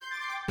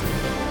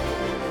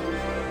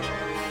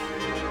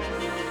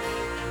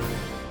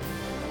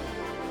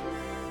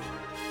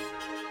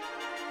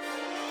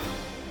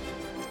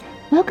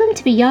Welcome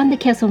to Beyond the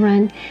Kessel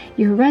Run,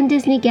 your Run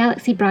Disney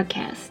Galaxy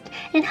broadcast.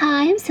 And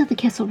hi, I'm Sylvia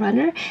Kessel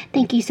Runner.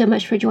 Thank you so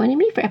much for joining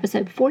me for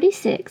episode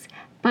 46,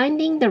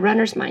 Finding the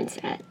Runner's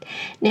Mindset.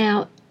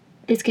 Now,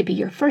 this could be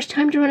your first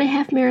time to run a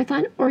half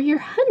marathon or your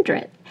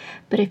 100th.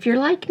 But if you're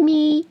like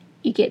me,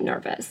 you get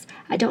nervous.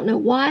 I don't know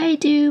why I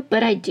do,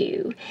 but I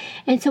do.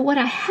 And so what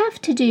I have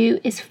to do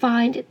is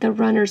find the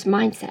runner's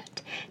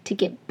mindset to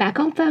get back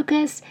on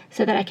focus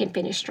so that I can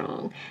finish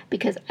strong.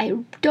 Because I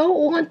don't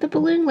want the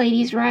balloon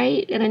ladies,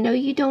 right? And I know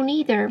you don't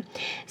either.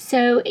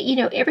 So,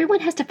 everyone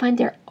has to find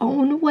their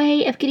own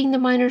way of getting the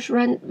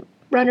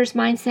runner's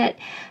mindset.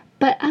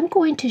 But I'm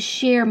going to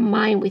share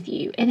mine with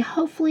you, and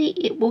hopefully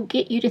it will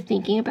get you to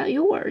thinking about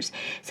yours.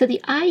 So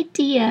the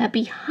idea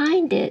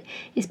behind it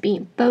is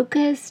being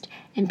focused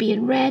and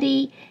being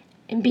ready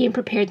and being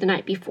prepared the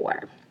night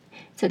before.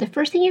 So the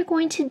first thing you're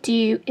going to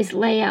do is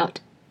lay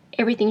out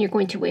everything you're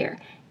going to wear.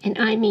 And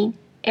I mean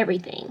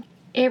everything.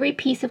 Every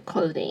piece of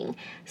clothing.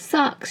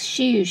 Socks,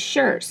 shoes,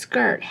 shirt,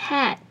 skirt,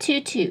 hat,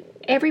 tutu,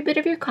 every bit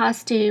of your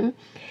costume.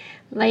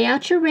 Lay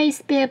out your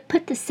race bib,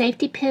 put the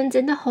safety pins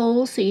in the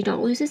holes so you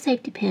don't lose the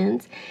safety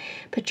pins.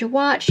 Put your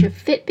watch, your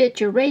Fitbit,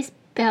 your race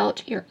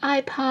belt, your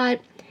iPod,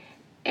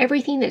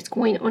 everything that's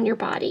going on your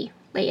body.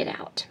 Lay it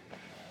out.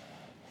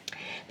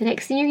 The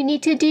next thing you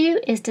need to do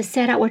is to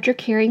set out what you're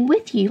carrying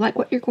with you, like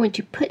what you're going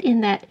to put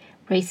in that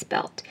race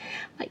belt,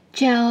 like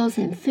gels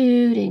and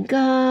food and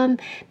gum.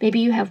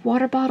 Maybe you have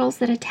water bottles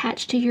that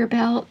attach to your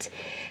belt,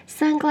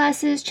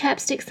 sunglasses,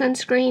 chapstick,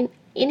 sunscreen,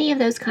 any of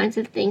those kinds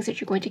of things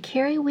that you're going to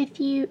carry with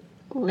you.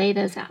 Lay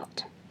those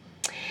out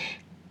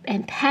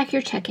and pack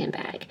your check-in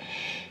bag.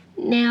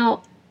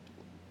 Now,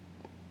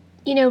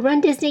 Run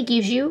Disney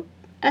gives you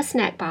a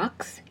snack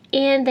box,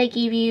 and they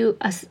give you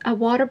a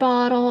water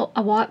bottle,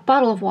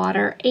 bottle of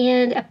water,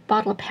 and a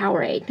bottle of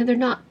Powerade. Now, they're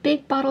not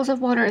big bottles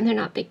of water, and they're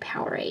not big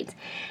Powerades.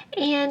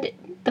 And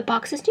the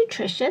box is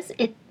nutritious.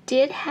 It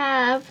did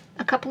have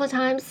a couple of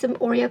times some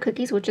Oreo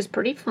cookies, which is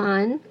pretty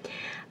fun.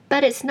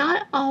 But it's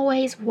not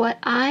always what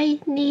I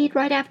need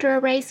right after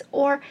a race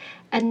or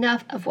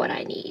enough of what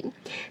I need.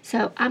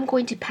 So I'm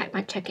going to pack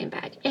my check-in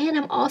bag. And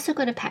I'm also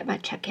going to pack my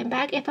check-in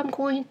bag if I'm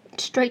going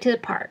straight to the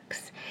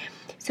parks.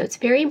 So it's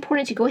very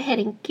important to go ahead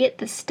and get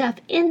the stuff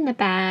in the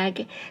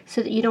bag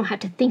so that you don't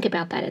have to think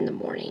about that in the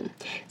morning.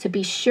 So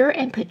be sure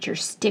and put your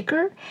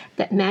sticker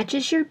that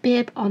matches your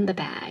bib on the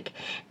bag.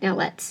 Now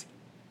let's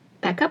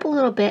back up a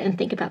little bit and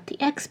think about the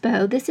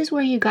expo. This is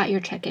where you got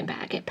your check-in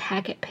bag at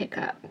Pack It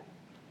Pickup.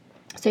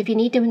 So if you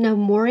need to know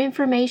more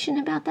information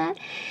about that,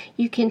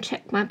 you can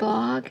check my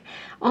blog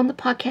on the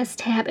podcast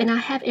tab, and I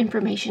have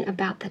information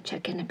about the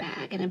check-in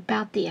bag and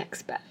about the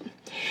expo.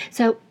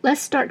 So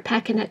let's start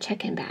packing that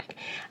check-in bag.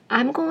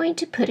 I'm going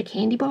to put a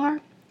candy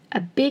bar,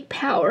 a big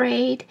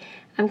Powerade.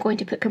 I'm going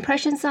to put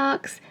compression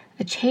socks,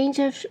 a change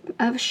of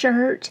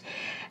shirt,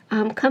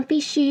 comfy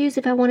shoes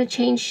if I want to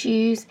change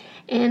shoes,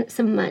 and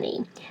some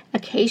money.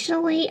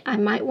 Occasionally, I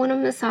might want a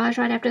massage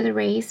right after the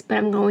race, but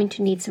I'm going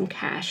to need some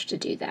cash to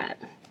do that.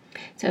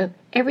 So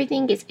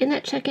everything gets in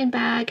that check-in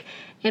bag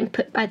and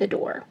put by the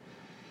door.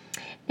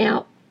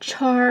 Now,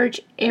 charge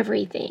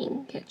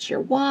everything. It's your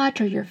watch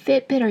or your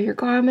Fitbit or your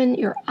Garmin,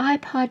 your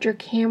iPod, your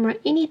camera,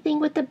 anything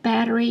with a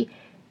battery,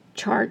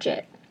 charge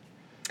it.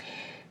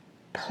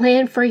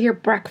 Plan for your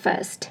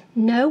breakfast.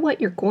 Know what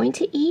you're going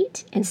to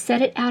eat and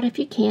set it out if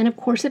you can. Of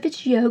course, if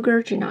it's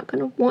yogurt, you're not going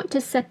to want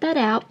to set that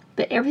out,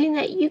 but everything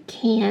that you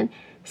can,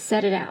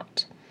 set it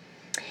out.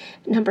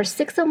 Number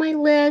 6 on my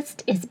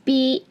list is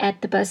be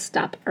at the bus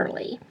stop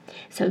early.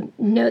 So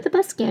know the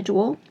bus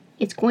schedule.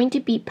 It's going to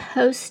be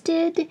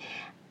posted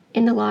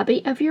in the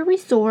lobby of your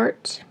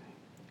resort.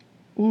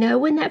 Know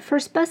when that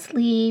first bus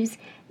leaves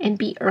and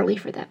be early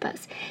for that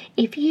bus.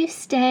 If you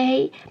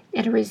stay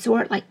at a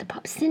resort like the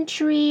Pop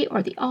Century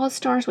or the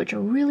All-Stars, which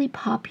are really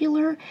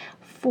popular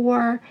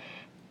for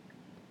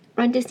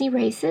Run Disney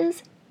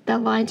races, the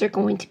lines are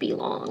going to be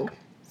long.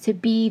 So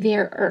be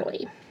there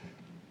early.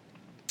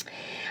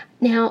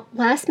 Now,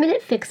 last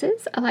minute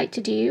fixes I like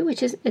to do,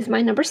 which is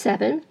my number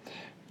 7.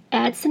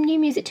 Add some new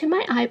music to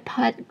my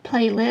iPod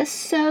playlist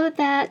so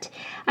that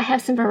I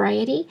have some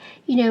variety.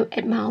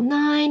 At mile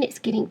 9, it's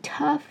getting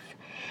tough.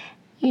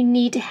 You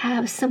need to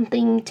have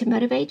something to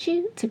motivate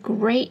you. It's a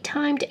great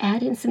time to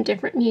add in some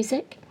different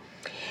music.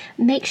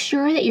 Make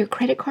sure that your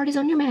credit card is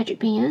on your Magic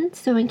Band,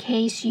 so in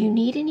case you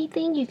need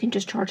anything, you can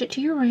just charge it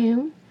to your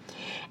room.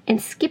 And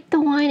skip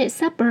the wine at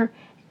supper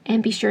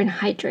and be sure and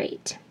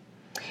hydrate.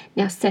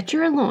 Now, set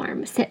your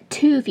alarm. Set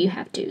 2 if you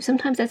have to.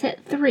 Sometimes I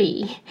set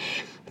 3.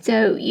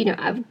 So,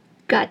 I've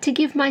got to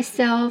give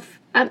myself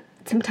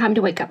some time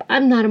to wake up.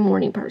 I'm not a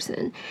morning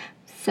person.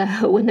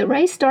 So when the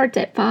race starts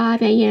at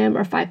 5 a.m.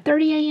 or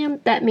 5:30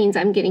 a.m., that means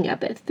I'm getting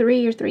up at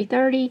 3 or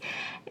 3:30,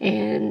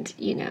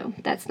 and,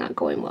 that's not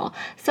going well.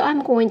 So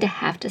I'm going to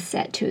have to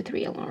set 2 or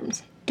 3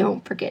 alarms.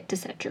 Don't forget to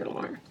set your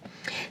alarm.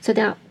 So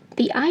now,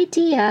 the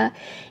idea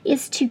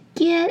is to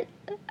get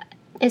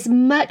as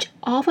much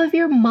off of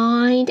your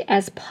mind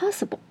as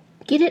possible.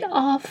 Get it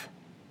off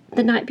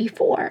the night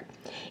before.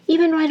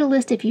 Even write a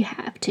list if you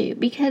have to,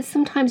 because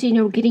sometimes,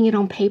 getting it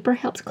on paper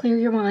helps clear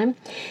your mind.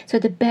 So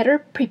the better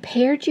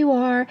prepared you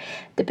are,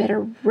 the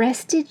better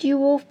rested you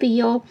will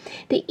feel,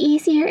 the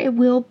easier it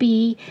will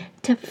be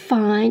to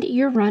find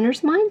your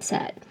runner's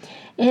mindset.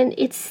 And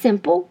it's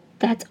simple.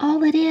 That's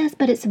all it is,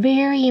 but it's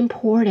very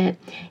important.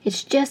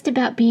 It's just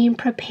about being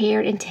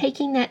prepared and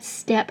taking that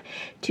step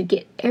to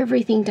get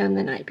everything done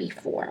the night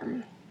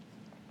before.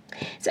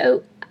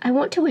 So I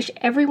want to wish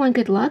everyone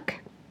good luck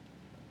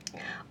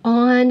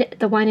on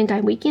the Wine and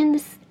Dine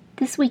weekend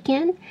this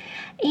weekend,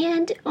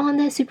 and on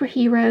the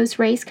Superheroes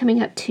race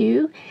coming up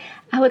too.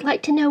 I would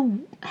like to know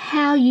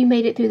how you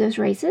made it through those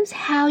races,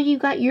 how you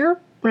got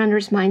your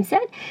runner's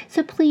mindset.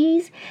 So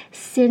please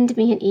send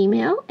me an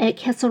email at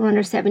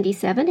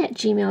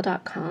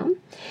kesselrunner77@gmail.com,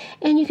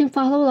 and you can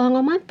follow along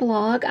on my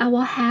blog. I will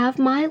have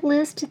my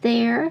list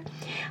there.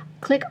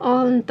 Click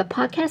on the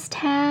podcast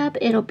tab.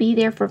 It'll be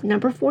there for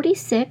number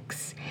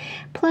 46.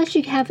 Plus,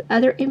 you have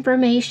other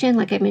information,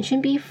 like I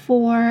mentioned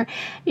before,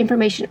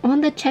 information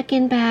on the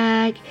check-in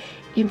bag,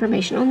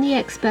 information on the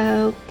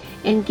expo,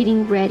 and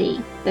getting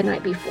ready the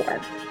night before.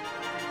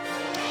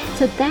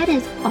 So that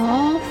is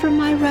all from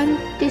my Run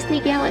Disney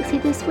Galaxy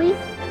this week.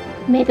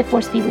 May the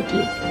Force be with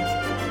you.